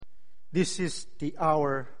this is the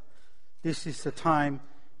hour, this is the time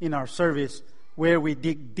in our service where we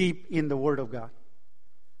dig deep in the Word of God.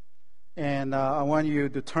 And I want you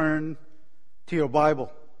to turn to your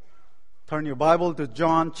Bible. Turn your Bible to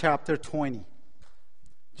John chapter 20.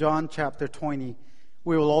 John chapter 20.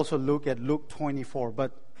 We will also look at Luke 24,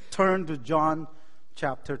 but turn to John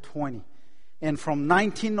chapter 20. And from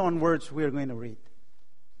 19 onwards, we are going to read.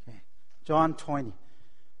 Okay. John 20.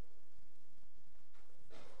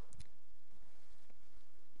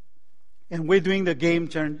 And we're doing the Game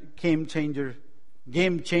Changers,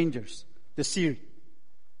 the series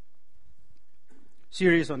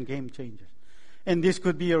on Game Changers. And this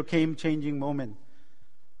could be your game-changing moment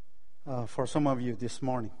for some of you this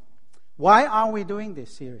morning. Why are we doing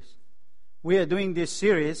this series? We are doing this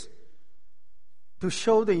series to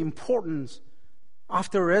show the importance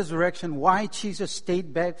after resurrection, why Jesus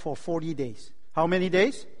stayed back for 40 days. How many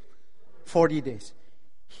days? 40 days.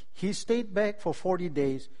 He stayed back for 40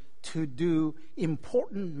 days to do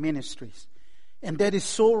important ministries. And that is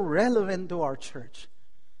so relevant to our church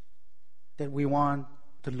that we want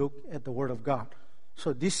to look at the Word of God.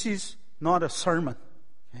 So this is not a sermon.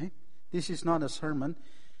 Okay? This is not a sermon.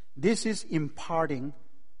 This is imparting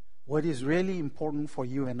what is really important for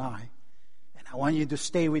you and I. And I want you to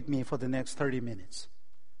stay with me for the next 30 minutes.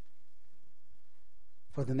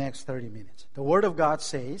 For the next 30 minutes. The Word of God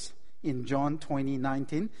says in John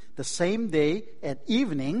 20:19, the same day at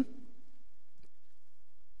evening,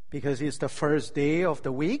 because it's the first day of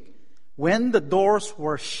the week, when the doors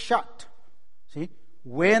were shut. See?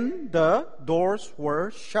 When the doors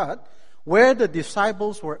were shut, where the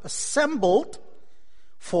disciples were assembled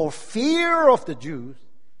for fear of the Jews,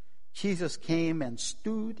 Jesus came and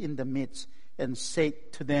stood in the midst and said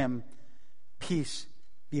to them, "Peace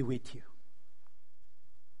be with you."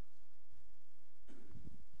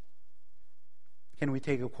 Can we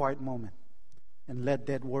take a quiet moment and let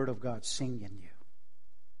that Word of God sing in you?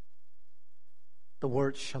 The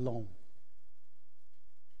word shalom.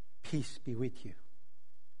 Peace be with you.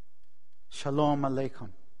 Shalom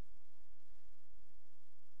Aleichem.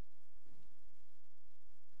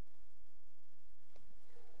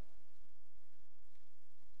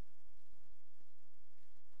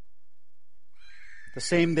 The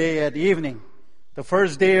same day at evening, the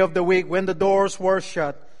first day of the week, when the doors were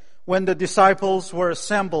shut, when the disciples were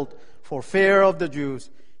assembled for fear of the Jews,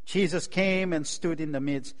 Jesus came and stood in the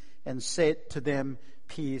midst and said to them,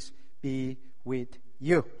 "Peace be with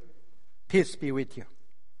you." Peace be with you.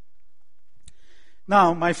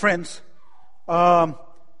 Now, my friends,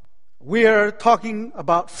 we are talking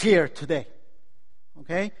about fear today.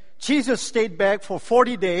 Okay? Jesus stayed back for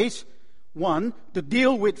 40 days, to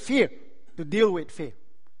deal with fear. To deal with fear.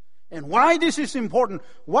 And why this is important?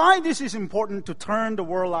 Why this is important to turn the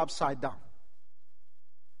world upside down?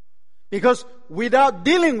 Because without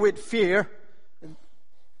dealing with fear,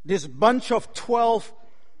 this bunch of 12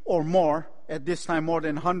 or more, at this time more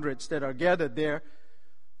than hundreds that are gathered there,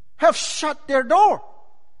 have shut their door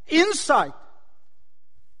inside.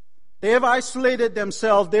 They have isolated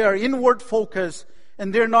themselves. They are inward focused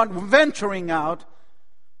and they're not venturing out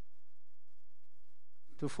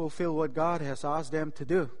to fulfill what God has asked them to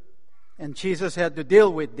do. And Jesus had to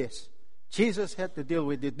deal with this. Jesus had to deal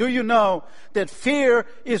with it. Do you know that fear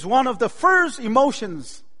is one of the first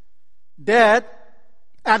emotions that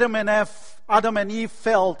Adam and Eve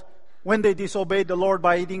felt when they disobeyed the Lord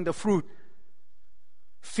by eating the fruit?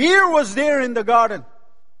 Fear was there in the garden.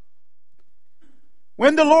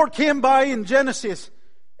 When the Lord came by in Genesis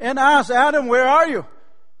and asked Adam, "Where are you?"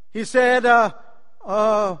 He said,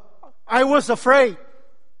 "I was afraid.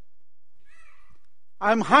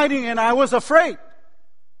 I'm hiding and I was afraid."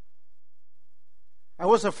 I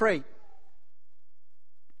was afraid.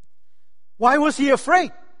 Why was he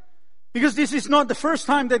afraid? Because this is not the first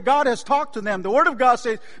time that God has talked to them. The Word of God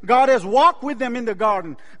says God has walked with them in the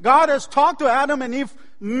garden. God has talked to Adam and Eve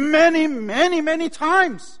many, many, many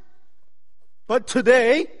times. But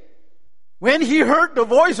today, when he heard the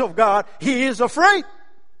voice of God, he is afraid.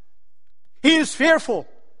 He is fearful.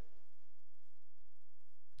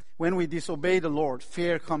 When we disobey the Lord,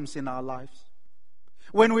 fear comes in our lives.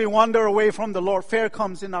 When we wander away from the Lord, fear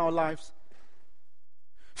comes in our lives.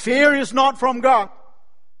 Fear is not from God.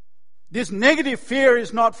 This negative fear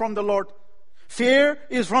is not from the Lord. Fear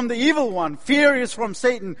is from the evil one. Fear is from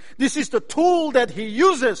Satan. This is the tool that he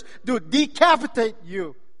uses to decapitate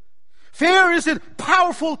you. Fear is a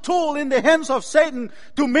powerful tool in the hands of Satan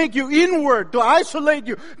to make you inward, to isolate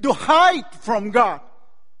you, to hide from God.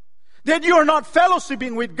 That you are not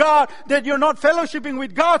fellowshipping with God, that you're not fellowshipping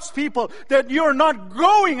with God's people, that you're not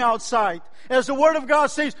going outside. As the Word of God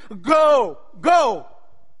says, go, go.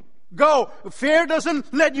 go. Fear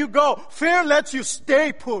doesn't let you go. Fear lets you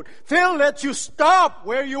stay put. Fear lets you stop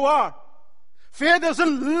where you are. Fear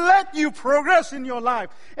doesn't let you progress in your life.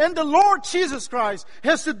 And the Lord Jesus Christ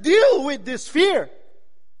has to deal with this fear.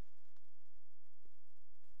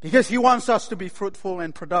 Because He wants us to be fruitful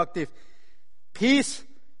and productive. Peace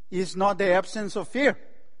is not the absence of fear.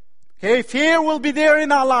 Okay, fear will be there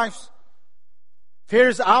in our lives. Fear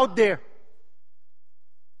is out there.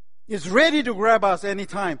 It's ready to grab us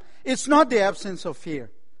anytime. It's not the absence of fear.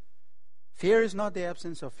 Fear is not the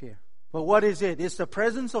absence of fear. But what is it? It's the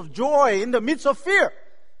presence of joy in the midst of fear.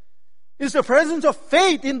 It's the presence of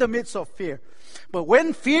faith in the midst of fear. But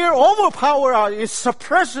when fear overpowers us, it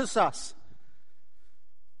suppresses us.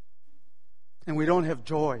 And we don't have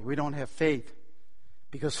joy. We don't have faith.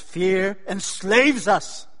 Because fear enslaves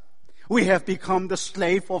us. We have become the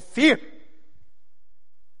slave of fear.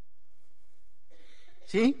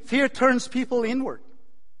 See, fear turns people inward.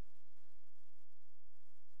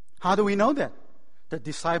 How do we know that? The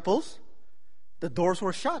disciples, the doors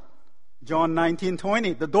were shut. John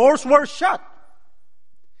 19:20, the doors were shut.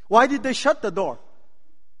 Why did they shut the door?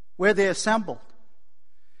 Where they assembled.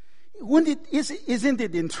 Isn't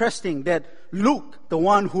it interesting that Luke, the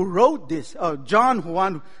one who wrote this, John, the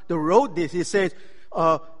one who wrote this, he says,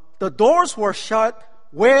 the doors were shut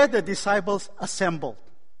where the disciples assembled.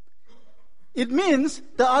 It means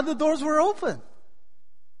the other doors were open.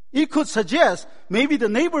 It could suggest maybe the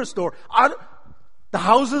neighbor's door, the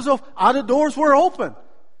houses of other doors were open.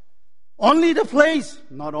 Only the place,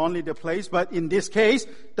 not only the place, but in this case,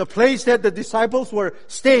 the place that the disciples were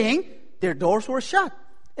staying, their doors were shut.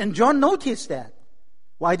 And John noticed that.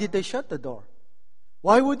 Why did they shut the door?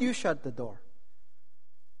 Why would you shut the door?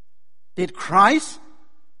 Did Christ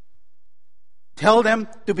tell them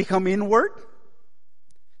to become inward?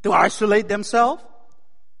 To isolate themselves?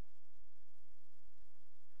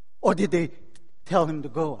 Or did they tell him to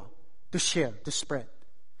go out, to share, to spread?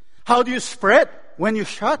 How do you spread when you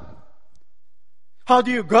shut? How do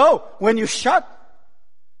you go when you shut?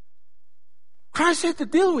 Christ had to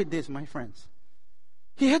deal with this, my friends.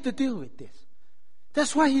 He had to deal with this.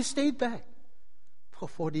 That's why He stayed back for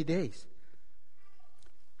 40 days.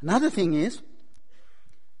 Another thing is,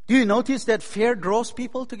 do you notice that fear draws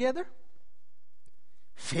people together?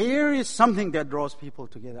 Fear is something that draws people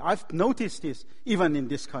together. I've noticed this even in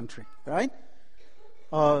this country, right?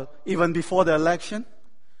 Even before the election,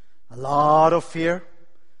 a lot of fear.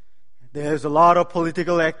 There's a lot of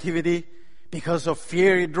political activity. Because of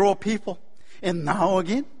fear, it draws people. And now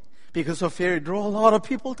again, because of fear, it draws a lot of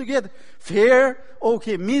people together. Fear,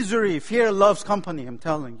 okay, misery. Fear loves company, I'm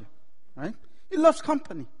telling you. Right? It loves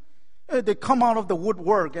company. They come out of the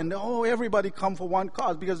woodwork and everybody come for one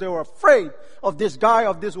cause because they were afraid of this guy,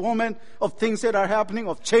 of this woman, of things that are happening,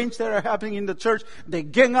 of change that are happening in the church. They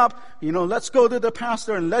gang up, let's go to the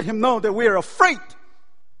pastor and let him know that we are afraid.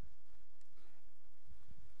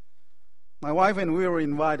 My wife and we were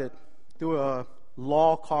invited to a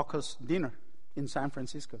law caucus dinner in San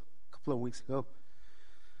Francisco a couple of weeks ago.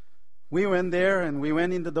 We went there and we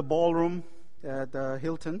went into the ballroom at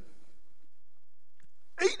Hilton.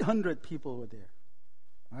 800 people were there,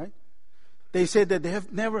 right? They said that they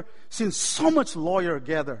have never seen so much lawyer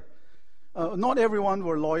gather. Not everyone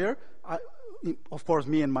were lawyer. Of course,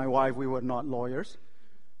 me and my wife, we were not lawyers.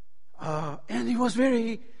 And it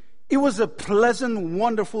was a pleasant,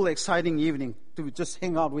 wonderful, exciting evening to just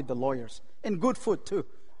hang out with the lawyers. And good food too,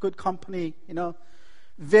 good company,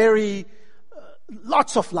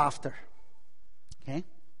 lots of laughter. Okay?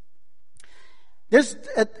 There's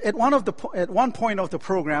at one point of the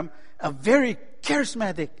program, a very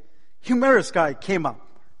charismatic, humorous guy came up.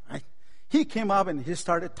 Right? He came up and he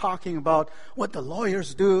started talking about what the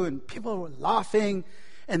lawyers do, and people were laughing.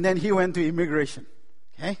 And then he went to immigration.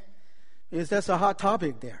 Okay, because that's a hot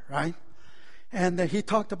topic there, right? And he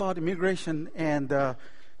talked about immigration, and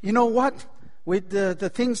you know what? With the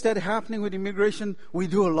things that are happening with immigration, we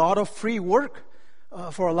do a lot of free work.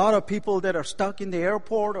 For a lot of people that are stuck in the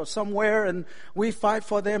airport or somewhere, and we fight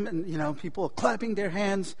for them, and people are clapping their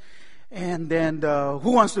hands, and then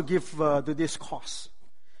who wants to give to this cause?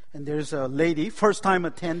 And there's a lady, first-time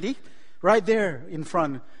attendee, right there in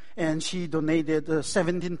front, and she donated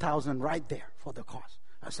 $17,000 right there for the cause.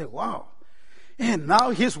 I said, wow. And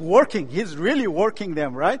now he's really working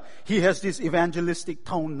them, right? He has this evangelistic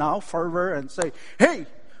tone now, fervor, and say, hey,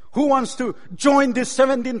 who wants to join this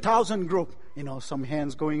 17,000 group? Some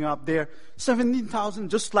hands going up there. 17,000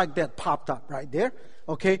 just like that popped up right there.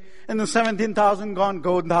 Okay? And the 17,000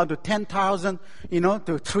 go down to 10,000,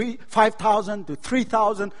 to 5,000, to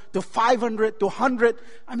 3,000, to 500, to 100.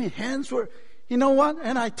 Hands were, You know what?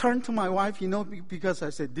 And I turned to my wife, because I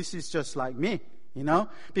said, this is just like me,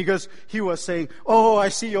 because he was saying, oh, I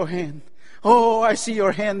see your hand. Oh, I see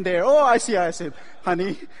your hand there. Oh, I see. I said,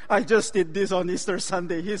 honey, I just did this on Easter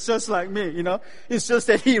Sunday. He's just like me, It's just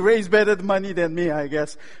that he raised better money than me, I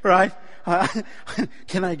guess. Right?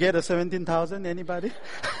 Can I get a 17,000? Anybody?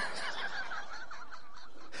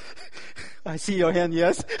 I see your hand,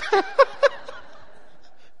 yes.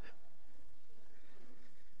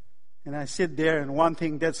 And I sit there, and one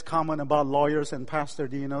thing that's common about lawyers and pastors,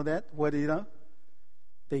 do you know that? What do you know?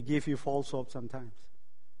 They give you false hope sometimes.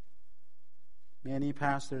 Many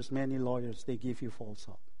pastors, many lawyers, they give you false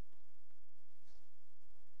hope.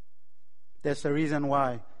 That's the reason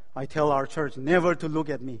why I tell our church never to look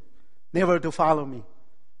at me, never to follow me,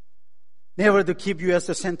 never to keep you as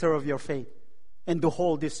the center of your faith, and to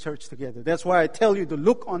hold this church together. That's why I tell you to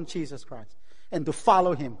look on Jesus Christ and to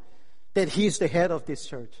follow Him, that He's the head of this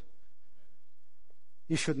church.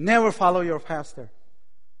 You should never follow your pastor.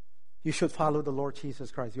 You should follow the Lord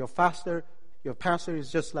Jesus Christ. Your pastor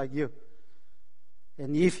is just like you.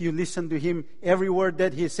 And if you listen to him, every word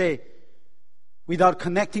that he say, without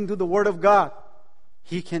connecting to the Word of God,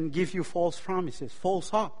 he can give you false promises, false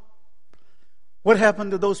hope. What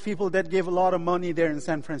happened to those people that gave a lot of money there in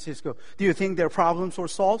San Francisco? Do you think their problems were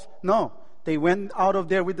solved? No. They went out of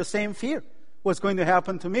there with the same fear. What's going to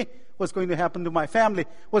happen to me? What's going to happen to my family?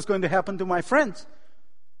 What's going to happen to my friends?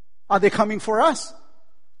 Are they coming for us?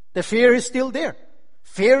 The fear is still there.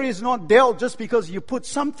 Fear is not dealt just because you put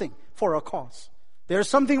something for a cause. There's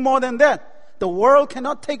something more than that. The world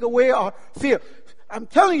cannot take away our fear. I'm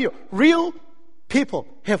telling you, real people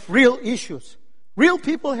have real issues. Real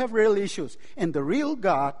people have real issues. And the real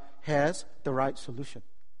God has the right solution.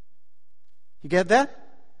 You get that?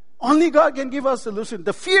 Only God can give us a solution.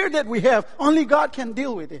 The fear that we have, only God can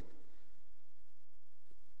deal with it.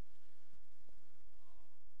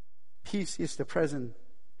 Peace is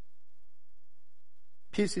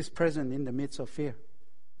present in the midst of fear.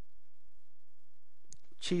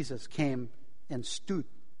 Jesus came and stood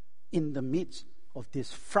in the midst of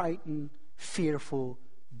this frightened, fearful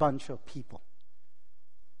bunch of people.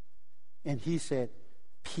 And He said,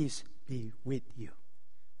 peace be with you.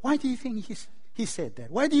 Why do you think he said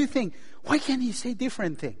that? Why can't He say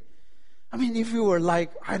different thing? I mean, if you were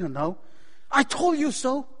like, I don't know, I told you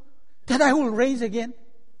so, that I will raise again.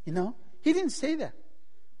 He didn't say that.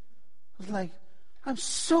 It was like, I'm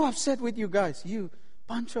so upset with you guys, you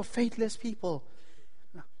bunch of faithless people.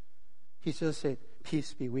 No. He just said,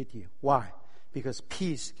 peace be with you. Why? Because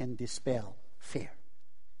peace can dispel fear.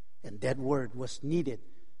 And that word was needed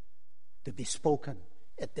to be spoken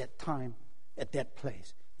at that time, at that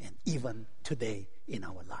place, and even today in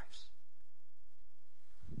our lives.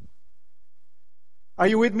 Are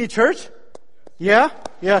you with me, church? Yeah?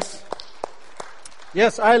 Yes.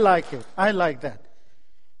 Yes, I like it. I like that.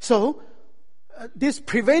 So, this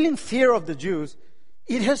prevailing fear of the Jews,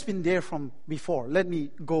 it has been there from before. Let me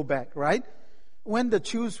go back, right? When the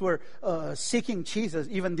Jews were seeking Jesus,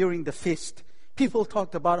 even during the feast, people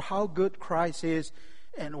talked about how good Christ is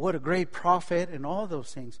and what a great prophet and all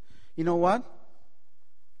those things. You know what?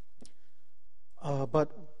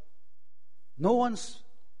 But no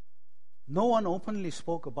one openly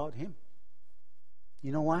spoke about Him.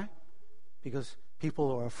 You know why? Because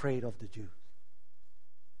people are afraid of the Jews.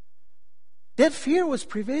 That fear was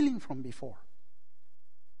prevailing from before.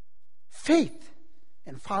 Faith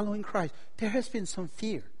and following Christ, there has been some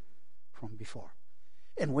fear from before.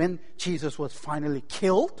 And when Jesus was finally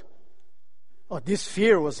killed, this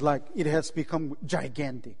fear was like, it has become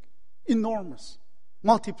gigantic, enormous,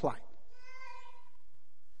 multiplied.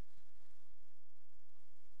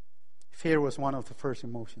 Fear was one of the first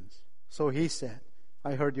emotions. So He said,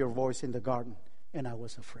 I heard your voice in the garden, and I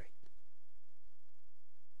was afraid.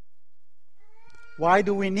 Why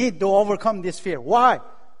do we need to overcome this fear? Why?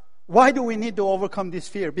 Why do we need to overcome this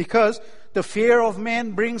fear? Because the fear of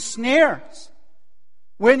man brings snares.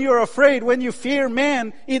 When you're afraid, when you fear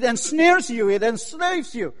man, it ensnares you, it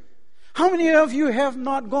enslaves you. How many of you have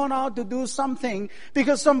not gone out to do something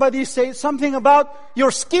because somebody said something about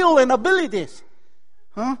your skill and abilities?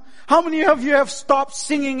 Huh? How many of you have stopped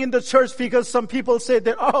singing in the church because some people said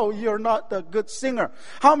that, you're not a good singer?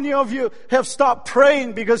 How many of you have stopped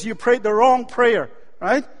praying because you prayed the wrong prayer?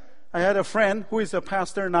 Right? I had a friend who is a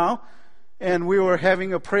pastor now, and we were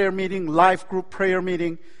having a prayer meeting, life group prayer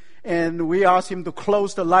meeting, and we asked him to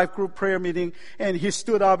close the life group prayer meeting, and he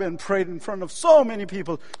stood up and prayed in front of so many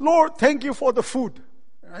people. Lord, thank you for the food.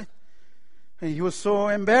 Right? And he was so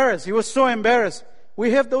embarrassed.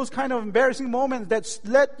 We have those kind of embarrassing moments that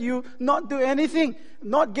let you not do anything,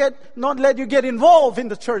 not let you get involved in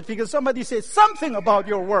the church because somebody says something about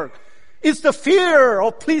your work. It's the fear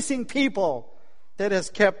of pleasing people that has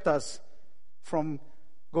kept us from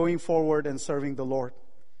going forward and serving the Lord.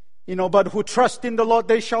 But who trust in the Lord,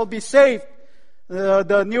 they shall be saved.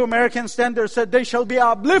 The New American Standard said they shall be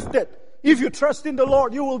uplifted. If you trust in the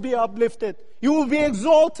Lord, you will be uplifted. You will be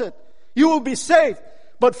exalted. You will be saved.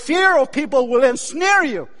 But fear of people will ensnare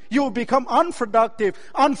you. You will become unproductive,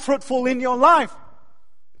 unfruitful in your life.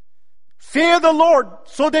 Fear the Lord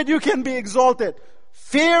so that you can be exalted.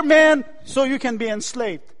 Fear man so you can be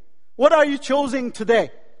enslaved. What are you choosing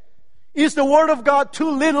today? Is the Word of God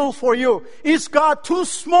too little for you? Is God too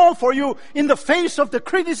small for you in the face of the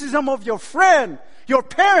criticism of your friend, your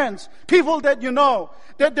parents, people that you know?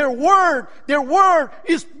 That their word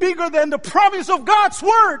is bigger than the promise of God's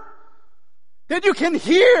Word. That you can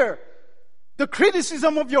hear the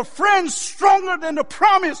criticism of your friends stronger than the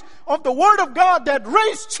promise of the Word of God that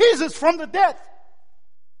raised Jesus from the dead.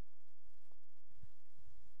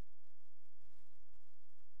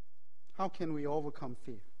 How can we overcome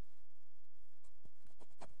fear?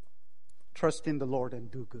 Trust in the Lord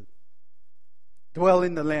and do good. Dwell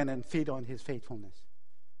in the land and feed on His faithfulness.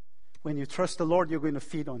 When you trust the Lord, you're going to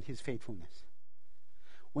feed on His faithfulness.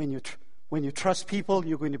 When you trust people,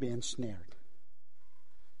 you're going to be ensnared.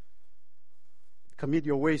 Commit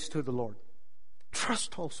your ways to the Lord.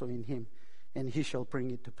 Trust also in Him, and He shall bring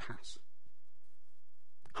it to pass.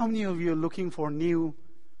 How many of you are looking for new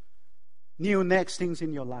next things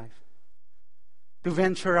in your life? To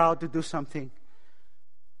venture out to do something.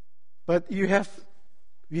 But you have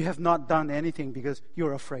not done anything because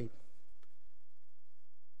you're afraid.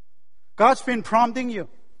 God's been prompting you.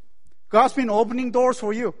 God's been opening doors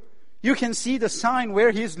for you. You can see the sign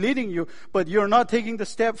where He's leading you, but you're not taking the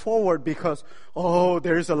step forward because,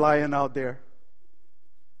 there's a lion out there.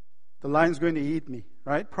 The lion's going to eat me,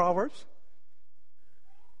 right? Proverbs?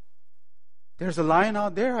 There's a lion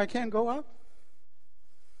out there, I can't go out.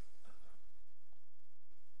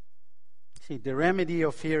 See, the remedy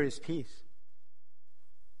of fear is peace.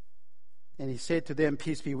 And He said to them,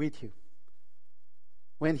 peace be with you.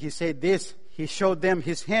 When He said this, He showed them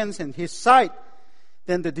His hands and His side.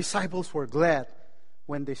 Then the disciples were glad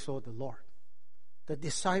when they saw the Lord. The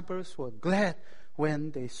disciples were glad when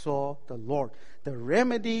they saw the Lord. The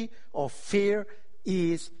remedy of fear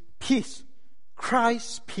is peace.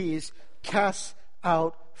 Christ's peace casts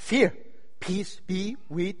out fear. Peace be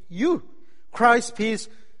with you. Christ's peace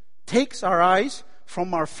takes our eyes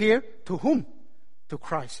from our fear to whom? To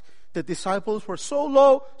Christ. The disciples were so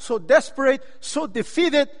low, so desperate, so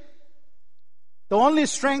defeated. The only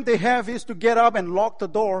strength they have is to get up and lock the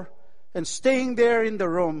door and staying there in the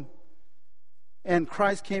room. And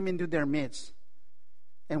Christ came into their midst.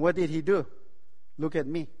 And what did He do? Look at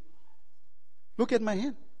me. Look at my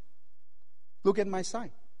hand. Look at my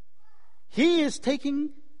side. He is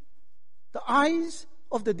taking the eyes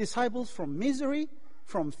of the disciples from misery,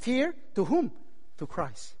 from fear, to whom? To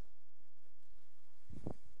Christ.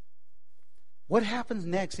 What happens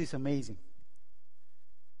next is amazing.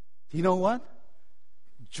 You know what?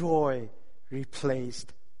 Joy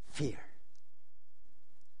replaced fear.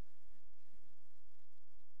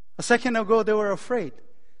 A second ago, they were afraid.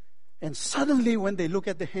 And suddenly, when they look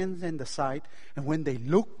at the hands and the side, and when they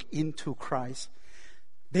look into Christ,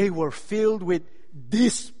 they were filled with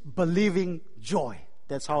disbelieving joy.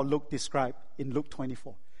 That's how Luke described in Luke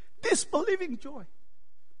 24. Disbelieving joy.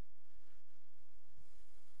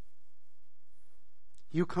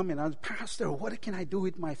 You come and ask, Pastor, what can I do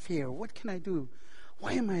with my fear? What can I do?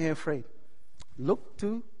 Why am I afraid? Look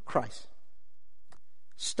to Christ.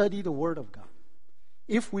 Study the Word of God.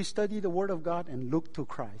 If we study the Word of God and look to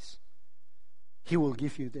Christ, He will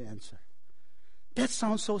give you the answer. That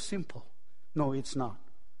sounds so simple. No, it's not.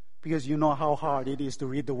 Because you know how hard it is to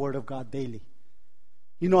read the Word of God daily.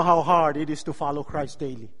 You know how hard it is to follow Christ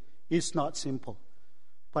daily. It's not simple.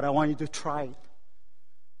 But I want you to try it.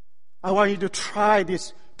 I want you to try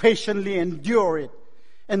this, patiently endure it.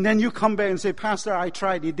 And then you come back and say, Pastor, I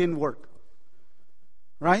tried, it didn't work.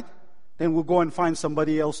 Right? Then we'll go and find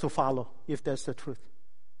somebody else to follow, if that's the truth.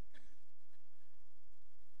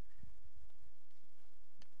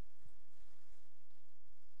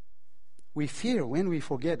 We fear when we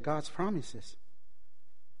forget God's promises.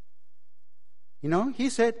 You know, He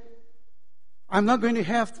said, I'm not going to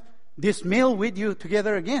have this meal with you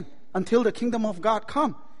together again until the kingdom of God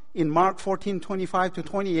come. In Mark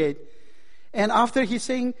 14:25-28. And after He's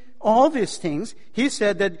saying all these things, He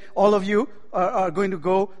said that all of you are going to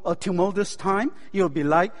go a tumultuous time. You'll be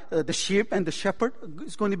like the sheep and the shepherd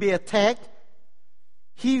is going to be attacked.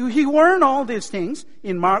 He warned all these things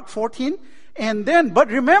in Mark 14. And then, but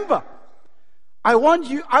remember, I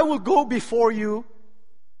will go before you.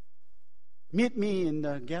 Meet me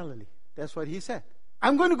in Galilee. That's what he said.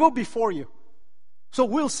 I'm going to go before you. So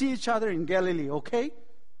we'll see each other in Galilee, okay?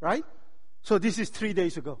 Right? So this is 3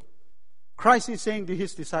 days ago. Christ is saying to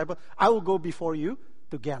his disciples, I will go before you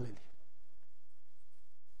to Galilee.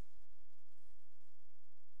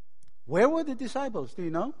 Where were the disciples? Do you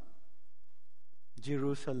know?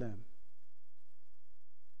 Jerusalem.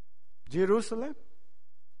 Jerusalem.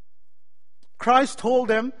 Christ told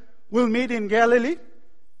them, we'll meet in Galilee.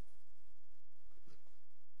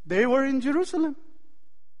 They were in Jerusalem.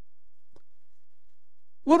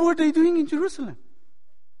 What were they doing in Jerusalem?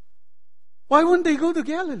 Why wouldn't they go to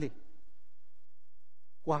Galilee?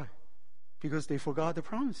 Why? Because they forgot the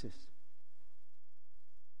promises.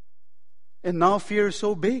 And now fear is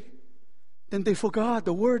so big. Then they forgot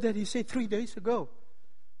the word that he said 3 days ago.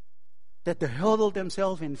 That they huddled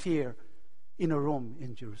themselves in fear in a room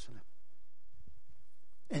in Jerusalem.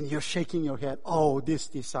 And you're shaking your head. Oh, these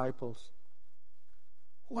disciples.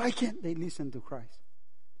 Why can't they listen to Christ?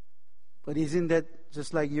 But isn't that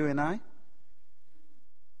just like you and I?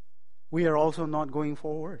 We are also not going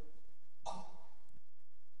forward.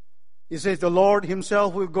 He says, the Lord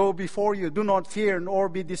himself will go before you. Do not fear nor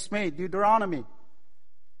be dismayed. Deuteronomy.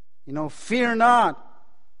 Fear not.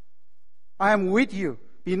 I am with you.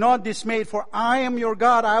 Be not dismayed, for I am your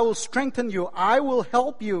God. I will strengthen you. I will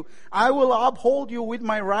help you. I will uphold you with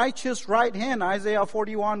my righteous right hand. Isaiah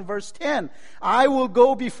 41 verse 10. I will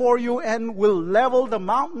go before you and will level the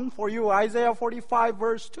mountain for you. Isaiah 45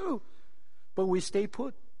 verse 2. But we stay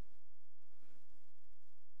put.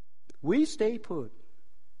 We stay put.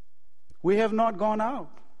 We have not gone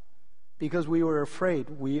out because we were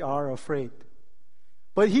afraid. We are afraid.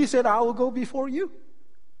 But he said, I will go before you.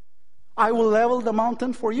 I will level the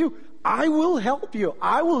mountain for you. I will help you.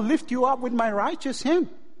 I will lift you up with my righteous hand.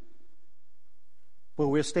 But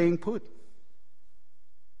we're staying put.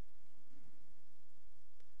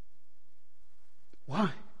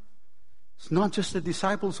 Why? It's not just the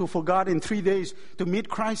disciples who forgot in 3 days to meet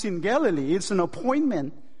Christ in Galilee. It's an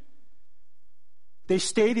appointment. They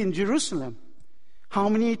stayed in Jerusalem. How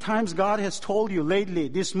many times God has told you lately,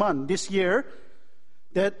 this month, this year,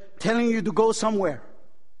 that telling you to go somewhere.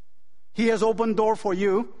 He has opened door for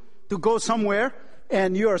you to go somewhere,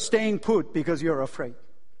 and you are staying put because you're afraid.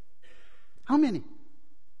 How many?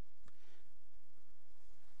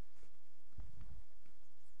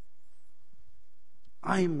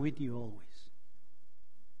 I am with you always.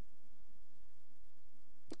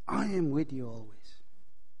 I am with you always.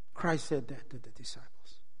 Christ said that to the disciples.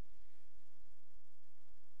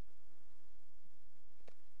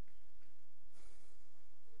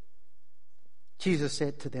 Jesus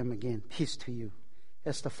said to them again, peace to you.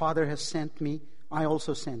 As the Father has sent me, I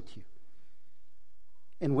also sent you.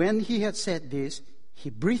 And when he had said this, he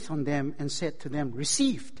breathed on them and said to them,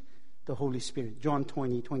 receive the Holy Spirit. John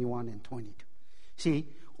 20, 21 and 22. See,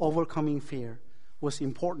 overcoming fear was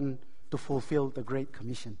important to fulfill the Great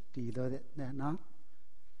Commission. Do you know that now?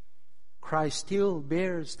 Christ still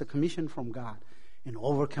bears the commission from God. And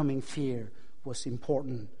overcoming fear was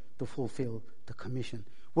important to fulfill the commission.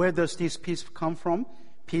 Where does this peace come from?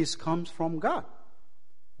 Peace comes from God.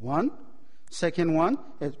 One. Second one,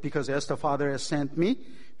 because as the Father has sent me,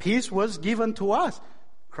 peace was given to us.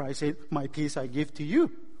 Christ said, my peace I give to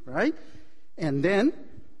you. Right? And then,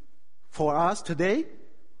 for us today,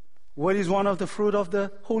 what is one of the fruit of the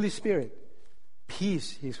Holy Spirit?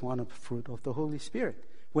 Peace is one of the fruit of the Holy Spirit.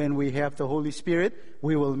 When we have the Holy Spirit,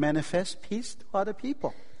 we will manifest peace to other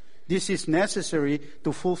people. This is necessary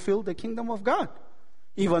to fulfill the kingdom of God.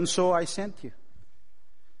 Even so, I sent you.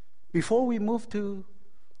 Before we move to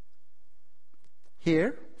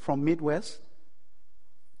here from Midwest,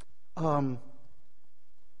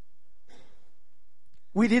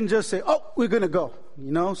 we didn't just say, oh, we're going to go.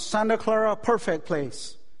 Santa Clara, perfect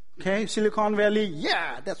place. Okay, Silicon Valley,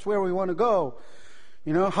 yeah, that's where we want to go.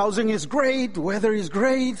 Housing is great, weather is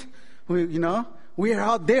great. We are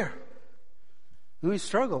out there. And we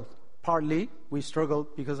struggled. Partly, we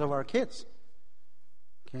struggled because of our kids.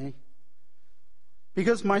 Okay?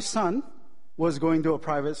 Because my son was going to a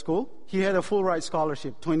private school. He had a full ride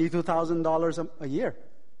scholarship, $22,000 a year.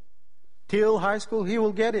 Till high school, he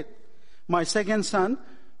will get it. My second son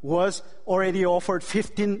was already offered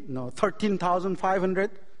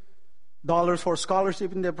 $13,500 for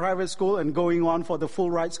scholarship in the private school and going on for the full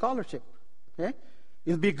ride scholarship. Okay?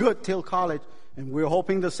 It'll be good till college. And we're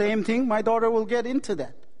hoping the same thing. My daughter will get into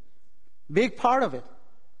that. Big part of it.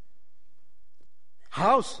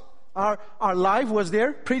 House. Our life was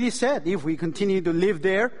there pretty sad. If we continue to live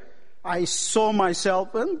there, I saw myself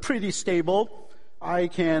pretty stable. I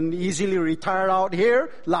can easily retire out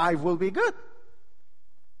here. Life will be good.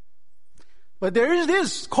 But there is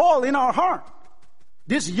this call in our heart,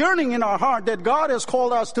 this yearning in our heart that God has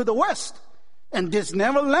called us to the West. And this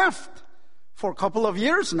never left for a couple of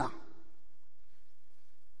years now.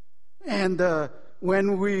 And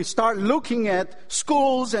when we start looking at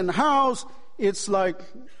schools and house, it's like,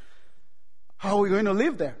 how are we going to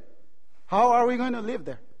live there? How are we going to live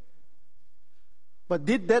there? But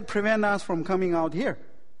did that prevent us from coming out here?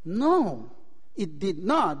 No, it did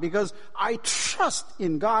not, because I trust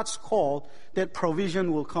in God's call that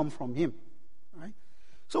provision will come from Him. Right?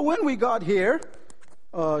 So when we got here,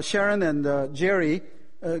 Sharon and Jerry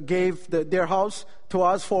gave their house to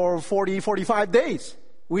us for 45 days.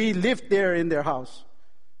 We lived there in their house,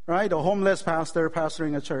 right? A homeless pastor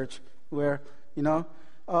pastoring a church where,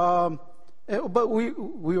 but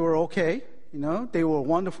we were okay, They were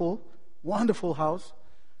wonderful house,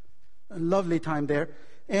 a lovely time there.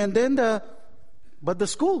 And then but the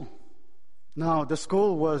school. Now, the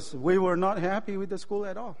school we were not happy with the school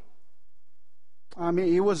at all. I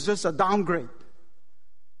mean, it was just a downgrade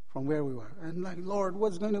from where we were. And like, Lord,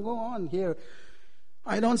 what's going to go on here?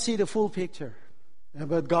 I don't see the full picture.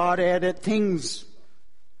 But God added things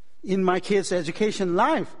in my kids' education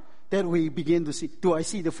life that we begin to see. Do I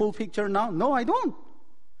see the full picture now? No, I don't.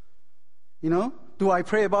 Do I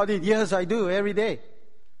pray about it? Yes, I do every day.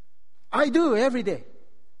 I do every day.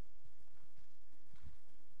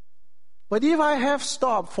 But if I have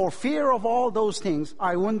stopped for fear of all those things,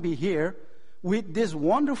 I wouldn't be here with these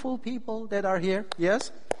wonderful people that are here.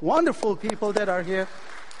 Yes, wonderful people that are here.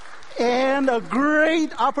 And a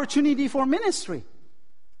great opportunity for ministry.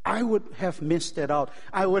 I would have missed it out.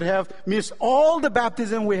 I would have missed all the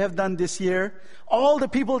baptism we have done this year, all the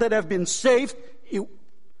people that have been saved,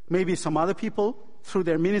 maybe some other people through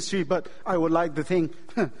their ministry, but I would like to think,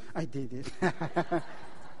 I did it.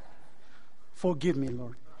 Forgive me,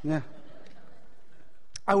 Lord. Yeah.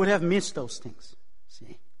 I would have missed those things.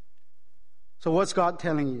 See? So what's God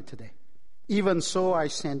telling you today? Even so I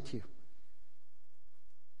sent you.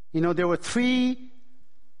 There were three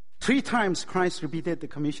times Christ repeated the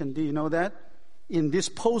commission. Do you know that? In this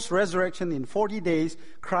post-resurrection, in 40 days,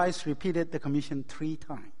 Christ repeated the commission 3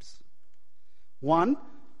 times. 1,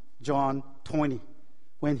 John 20,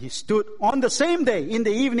 when He stood on the same day, in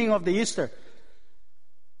the evening of the Easter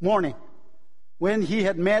morning, when He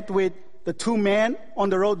had met with the 2 men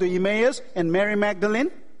on the road to Emmaus and Mary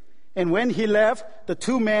Magdalene. And when He left, the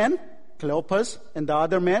 2 men, Cleopas and the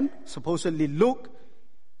other man, supposedly Luke,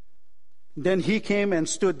 then He came and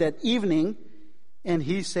stood that evening and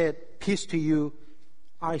He said, peace to you,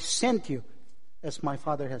 I sent you as my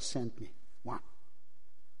Father has sent me. 1.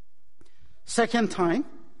 Second time,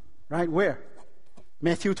 right where?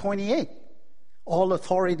 Matthew 28. All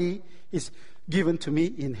authority is given to me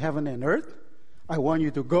in heaven and earth. I want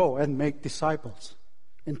you to go and make disciples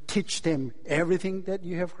and teach them everything that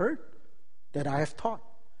you have heard, that I have taught.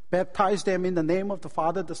 Baptize them in the name of the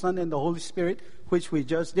Father, the Son, and the Holy Spirit, which we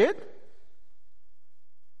just did.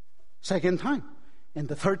 Second time. And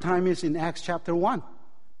the third time is in Acts chapter 1.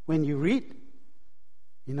 When you read,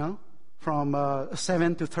 from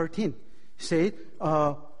 7 to 13. Say,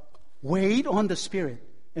 wait on the Spirit.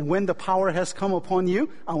 And when the power has come upon you,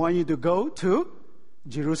 I want you to go to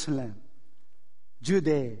Jerusalem,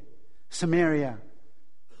 Judea, Samaria,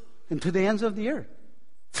 and to the ends of the earth.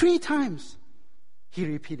 3 times He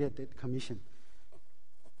repeated that commission.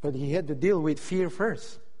 But He had to deal with fear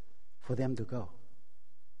first for them to go.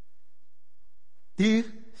 Do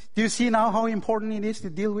you see now how important it is to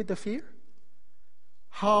deal with the fear?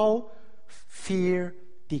 How fear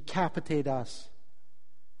decapitates us,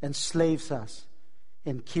 enslaves us,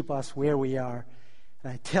 and keep us where we are.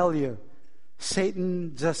 And I tell you,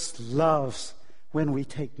 Satan just loves when we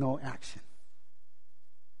take no action.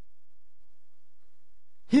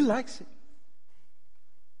 He likes it.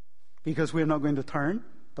 Because we're not going to turn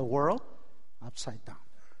the world upside down.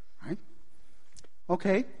 Right?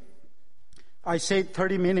 Okay. I said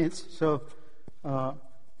 30 minutes, so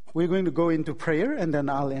we're going to go into prayer and then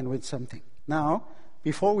I'll end with something. Now,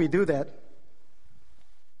 before we do that,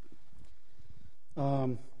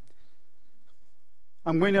 I'm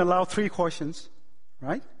going to allow 3 questions,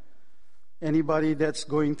 right? Anybody that's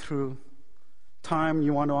going through time,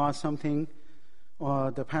 you want to ask something,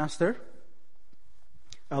 the pastor,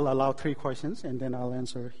 I'll allow 3 questions and then I'll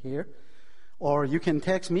answer here. Or you can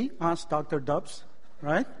text me, ask Dr. Dubs,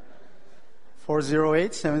 right?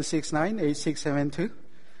 408-769-8672.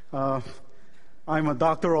 I'm a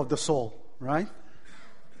doctor of the soul, right?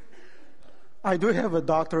 I do have a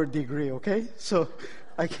doctorate degree, okay? So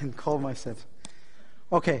I can call myself.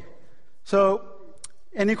 Okay. So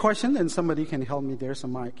any question? And somebody can help me. There's a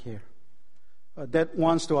mic here that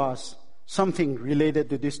wants to ask something related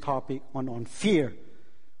to this topic on fear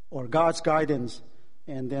or God's guidance.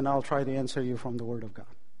 And then I'll try to answer you from the Word of God.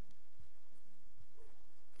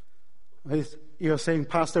 You're saying,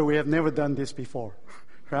 Pastor, we have never done this before,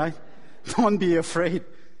 right? Don't be afraid.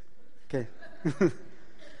 Okay.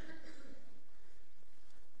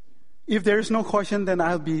 If there is no question, then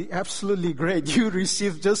I'll be absolutely great. You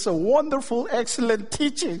received just a wonderful, excellent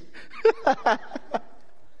teaching.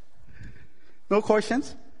 No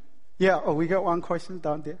questions? Yeah, we got one question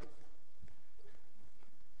down there.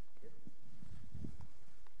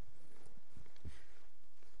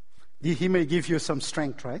 He may give you some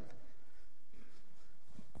strength, right?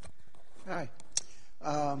 Hi.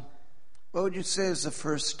 What would you say is the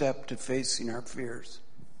first step to facing our fears?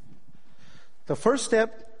 The first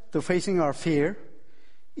step to facing our fear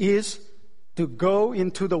is to go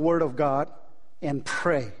into the Word of God and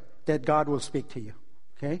pray that God will speak to you.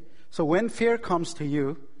 Okay? So when fear comes to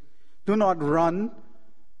you, do not run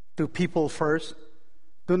to people first.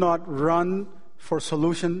 Do not run for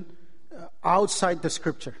solution outside the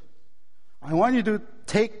Scripture. I want you to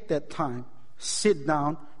take that time, sit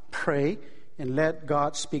down, pray, and let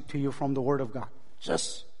God speak to you from the Word of God.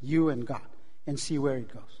 Just you and God, and see where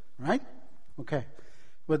it goes. Right? Okay.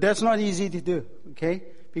 But that's not easy to do, okay?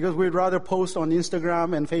 Because we'd rather post on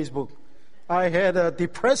Instagram and Facebook. I had a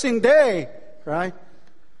depressing day, right?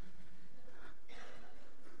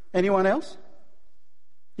 Anyone else?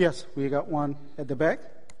 Yes, we got one at the back.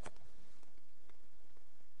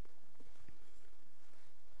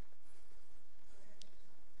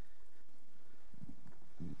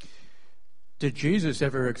 Did Jesus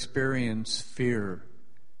ever experience fear?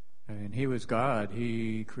 And he was God.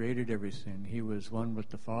 He created everything. He was one with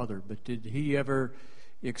the Father. But did he ever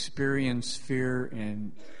experience fear?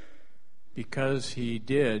 And because he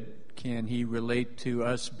did, can he relate to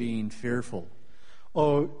us being fearful?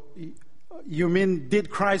 Oh, you mean did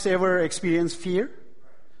Christ ever experience fear?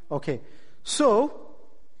 Okay. So,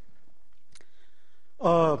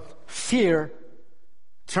 fear,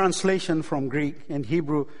 translation from Greek and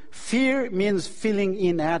Hebrew, fear means feeling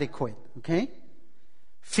inadequate, okay?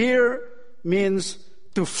 Fear means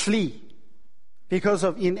to flee because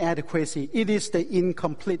of inadequacy. It is the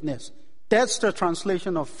incompleteness. That's the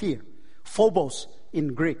translation of fear. Phobos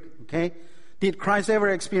in Greek, okay? Did Christ ever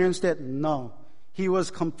experience that? No. He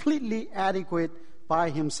was completely adequate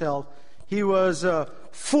by himself. He was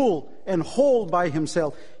full and whole by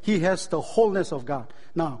himself. He has the wholeness of God.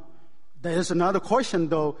 Now, there is another question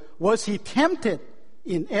though. Was he tempted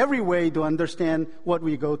in every way to understand what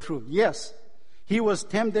we go through? Yes. He was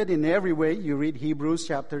tempted in every way. You read Hebrews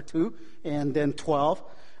chapter 2 and then 12.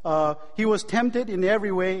 He was tempted in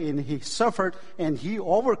every way and he suffered and he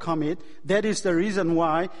overcome it. That is the reason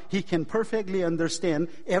why he can perfectly understand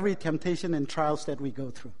every temptation and trials that we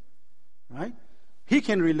go through. Right? He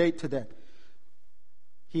can relate to that.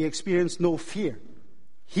 He experienced no fear.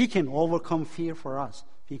 He can overcome fear for us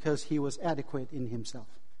because he was adequate in himself.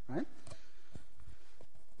 Right?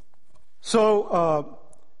 So,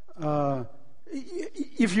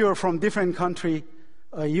 if you're from different country,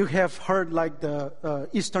 you have heard like the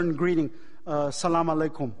Eastern greeting, Salam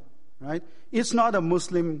Alaikum, right? It's not a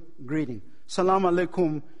Muslim greeting. Salam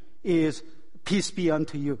Alaikum is peace be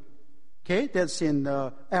unto you. Okay, that's in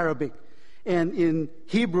Arabic. And in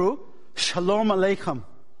Hebrew, Shalom Aleichem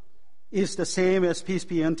is the same as peace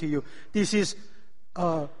be unto you. This is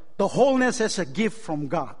the wholeness as a gift from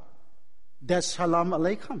God. That's Shalom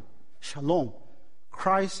Aleichem. Shalom.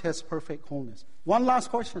 Christ has perfect wholeness. One last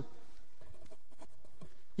question.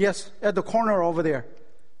 Yes, at the corner over there.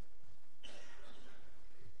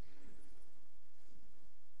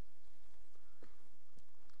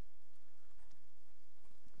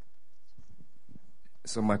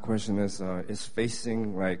 So my question is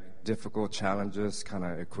facing like difficult challenges kind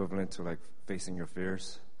of equivalent to like facing your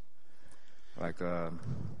fears? Like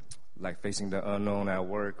facing the unknown at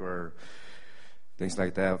work or things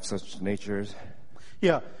like that of such natures?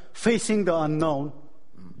 Yeah, facing the unknown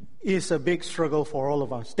is a big struggle for all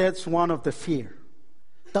of us. That's one of the fear.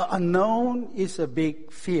 The unknown is a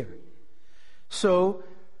big fear. So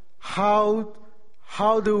how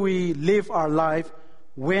do we live our life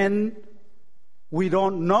when we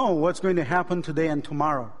don't know what's going to happen today and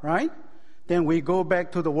tomorrow, right? Then we go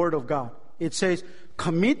back to the Word of God. It says,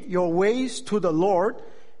 commit your ways to the Lord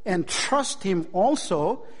and trust Him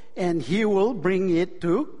also, and He will bring it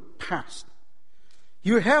to pass.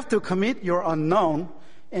 You have to commit your unknown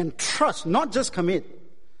and trust, not just commit.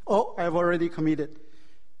 oh, I've already committed.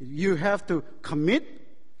 You have to commit,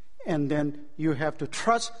 and then you have to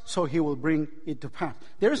trust, so He will bring it to pass.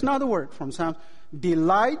 There is another word from Psalms.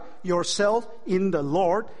 Delight yourself in the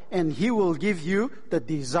Lord, and He will give you the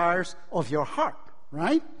desires of your heart.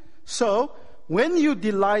 Right? So, when you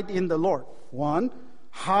delight in the Lord, one,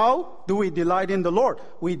 how do we delight in the Lord?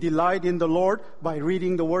 We delight in the Lord by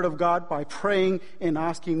reading the Word of God, by praying and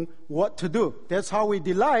asking what to do. That's how we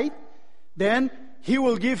delight. Then He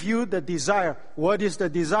will give you the desire. What is the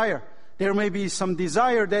desire? There may be some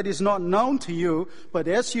desire that is not known to you, but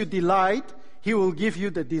as you delight, He will give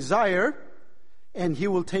you the desire, and He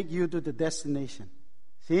will take you to the destination.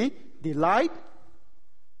 See? Delight,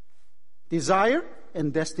 desire,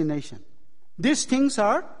 and destination. These things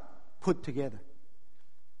are put together.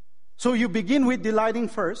 So you begin with delighting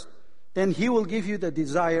first, then He will give you the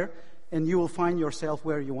desire, and you will find yourself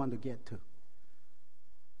where you want to get to.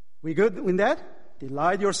 We good with that?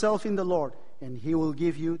 Delight yourself in the Lord, and He will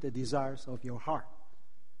give you the desires of your heart.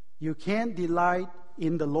 You can't delight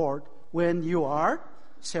in the Lord when you are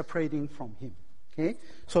separating from Him. Okay?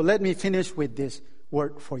 So let me finish with this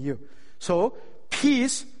word for you. So,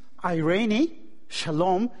 peace, irene,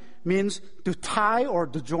 shalom, means to tie or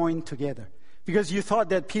to join together. Because you thought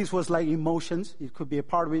that peace was like emotions. It could be a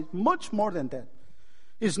part of it. Much more than that.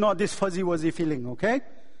 It's not this fuzzy-wuzzy feeling, okay?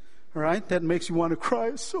 All right? That makes you want to cry.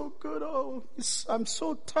 It's so good. Oh, I'm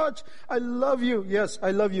so touched. I love you. Yes,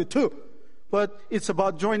 I love you too. But it's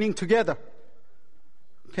about joining together.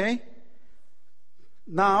 Okay?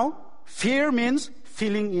 Now, fear means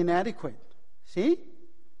feeling inadequate. See?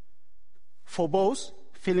 Phobos,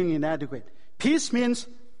 feeling inadequate. Peace means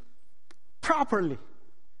properly.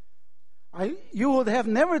 You would have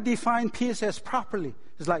never defined peace as properly.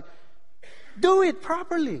 It's like, do it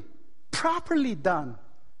properly. Properly done.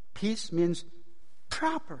 Peace means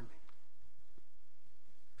properly.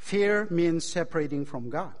 Fear means separating from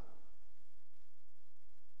God.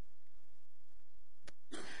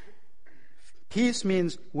 Peace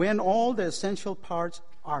means when all the essential parts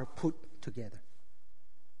are put together.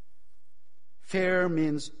 Fear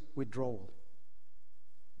means withdrawal.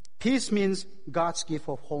 Peace means God's gift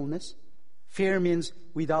of wholeness. Fear means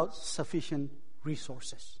without sufficient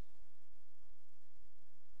resources.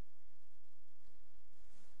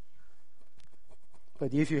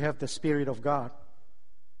 But if you have the Spirit of God,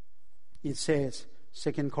 it says,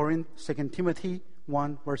 2 Timothy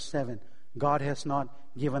 1 verse 7, God has not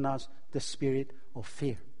given us the spirit of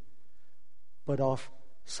fear, but of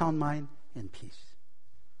sound mind and peace.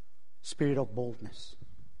 Spirit of boldness,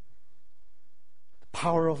 the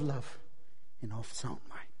power of love, and of sound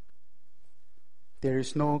mind. There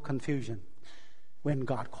is no confusion when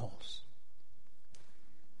God calls.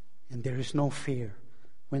 And there is no fear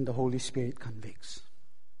when the Holy Spirit convicts.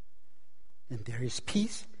 And there is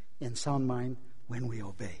peace and sound mind when we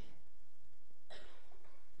obey.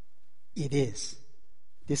 It is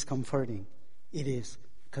discomforting. It is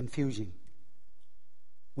confusing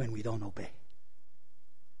when we don't obey.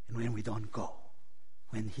 And when we don't go.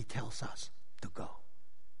 When He tells us to go.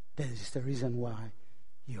 That is the reason why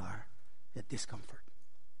you are at discomfort.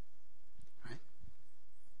 Right?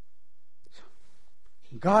 So,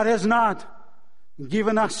 God has not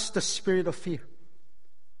given us the spirit of fear,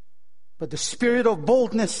 but the spirit of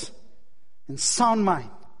boldness and sound mind.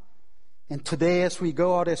 And today, as we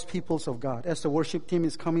go out as peoples of God, as the worship team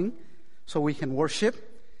is coming so we can worship,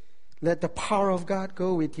 let the power of God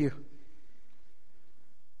go with you.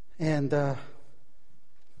 And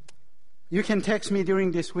you can text me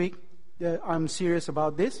during this week. I'm serious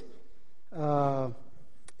about this. And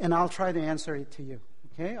I'll try to answer it to you.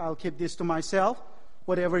 Okay? I'll keep this to myself.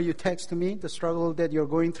 Whatever you text to me, the struggle that you're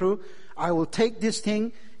going through, I will take this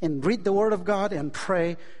thing and read the Word of God and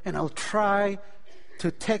pray, and I'll try to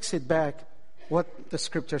text it back what the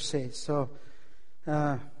Scripture says. So,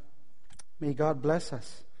 may God bless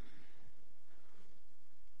us.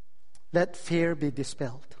 Let fear be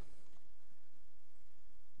dispelled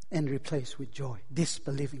and replaced with joy,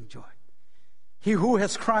 disbelieving joy. He who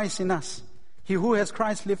has Christ in us, he who has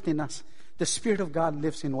Christ lived in us, the Spirit of God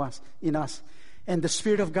lives in us. And the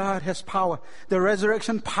Spirit of God has power. The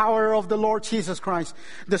resurrection power of the Lord Jesus Christ.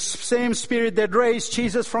 The same Spirit that raised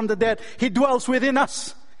Jesus from the dead, He dwells within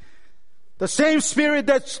us. The same Spirit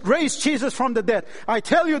that raised Jesus from the dead. I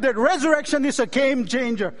tell you that resurrection is a game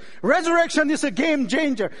changer. Resurrection is a game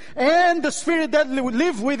changer. And the Spirit that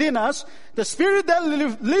lives within us, the Spirit that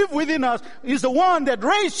lives within us is the one that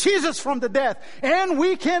raised Jesus from the dead. And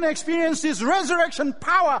we can experience this resurrection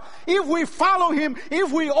power if we follow Him,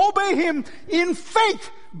 if we obey Him in faith,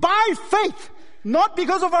 by faith. not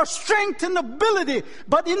because of our strength and ability,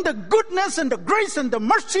 but in the goodness and the grace and the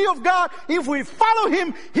mercy of God. If we follow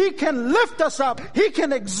Him, He can lift us up. He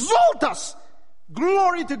can exalt us.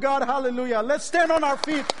 Glory to God. Hallelujah. Let's stand on our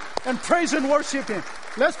feet and praise and worship Him.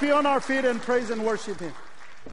 Let's be on our feet and praise and worship Him.